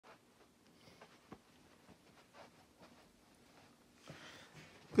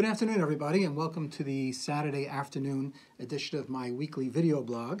Good afternoon, everybody, and welcome to the Saturday afternoon edition of my weekly video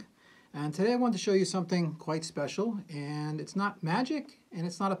blog. And today I want to show you something quite special, and it's not magic and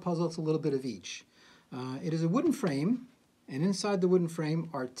it's not a puzzle, it's a little bit of each. It is a wooden frame, and inside the wooden frame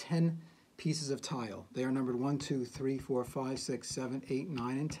are 10 pieces of tile. They are numbered 1, 2, 3, 4, 5, 6, 7, 8,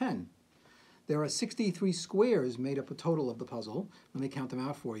 9, and 10. There are 63 squares made up a total of the puzzle. Let me count them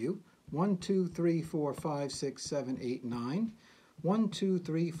out for you. 1, 2, 3, 4, 5, 6, 7, 8, 9. 1, 2,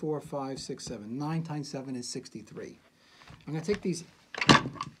 3, 4, 5, 6, 7. 9 times 7 is 63. I'm going to take these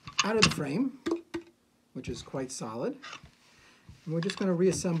out of the frame, which is quite solid. And we're just going to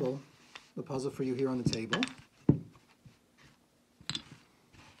reassemble the puzzle for you here on the table.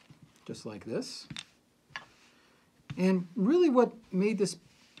 Just like this. And really what made this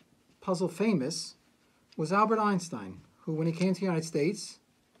puzzle famous was Albert Einstein, who when he came to the United States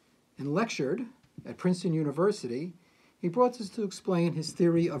and lectured at Princeton University, he brought this to explain his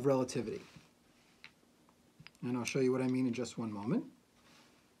theory of relativity. And I'll show you what I mean in just one moment.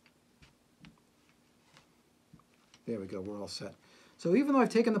 There we go, we're all set. So even though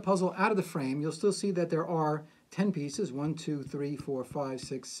I've taken the puzzle out of the frame, you'll still see that there are 10 pieces. 1, 2, 3, 4, 5,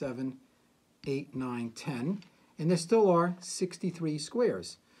 6, 7, 8, 9, 10. And there still are 63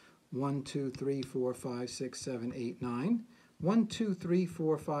 squares. 1, 2, 3, 4, 5, 6, 7, 8, 9. 1, 2, 3,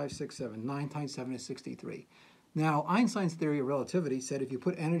 4, 5, 6, 7. 9 times 7 is 63. Now, Einstein's theory of relativity said if you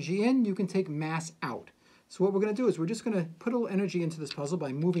put energy in, you can take mass out. So what we're going to do is we're just going to put a little energy into this puzzle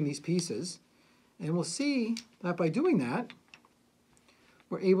by moving these pieces. And we'll see that by doing that,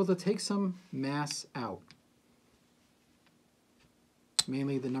 we're able to take some mass out.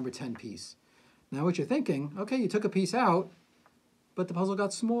 Mainly the number 10 piece. Now what you're thinking, okay, you took a piece out, but the puzzle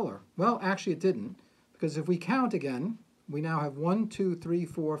got smaller. Well, actually it didn't. Because if we count again, we now have 1, 2, 3,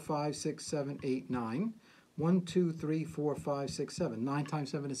 4, 5, 6, 7, 8, 9. 1, 2, 3, 4, 5, 6, 7. 9 times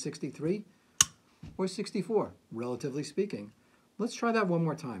 7 is 63, or 64, relatively speaking. Let's try that one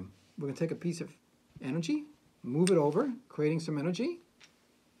more time. We're going to take a piece of energy, move it over, creating some energy,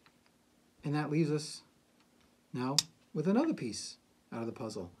 and that leaves us now with another piece out of the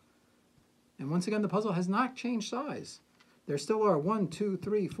puzzle. And once again, the puzzle has not changed size. There still are 1, 2,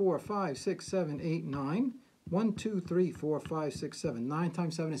 3, 4, 5, 6, 7, 8, 9. 1, 2, 3, 4, 5, 6, 7. 9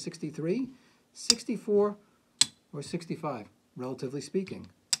 times 7 is 63. 64 or 65, relatively speaking.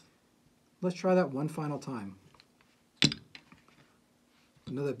 Let's try that one final time.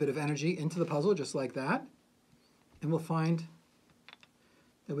 Another bit of energy into the puzzle, just like that. And we'll find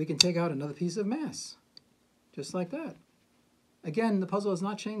that we can take out another piece of mass, just like that. Again, the puzzle has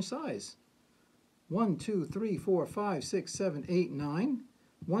not changed size. 1, 2, 3, 4, 5, 6, 7, 8, 9.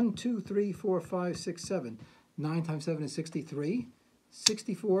 1, 2, 3, 4, 5, 6, 7. 9 times 7 is 63.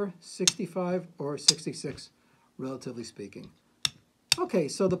 64, 65, or 66, relatively speaking. Okay,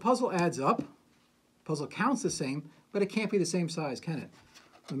 so the puzzle adds up. Puzzle counts the same, but it can't be the same size, can it?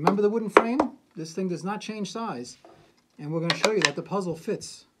 Remember the wooden frame? This thing does not change size. And we're going to show you that the puzzle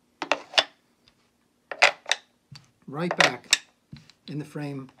fits right back in the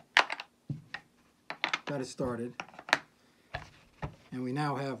frame that it started. And we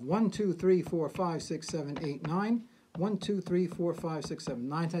now have 1, 2, 3, 4, 5, 6, 7, 8, 9. 1, 2, 3, 4, 5, 6, 7.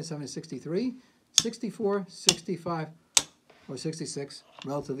 9 times 7 is 63. 64, 65, or 66,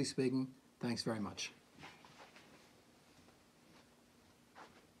 relatively speaking. Thanks very much.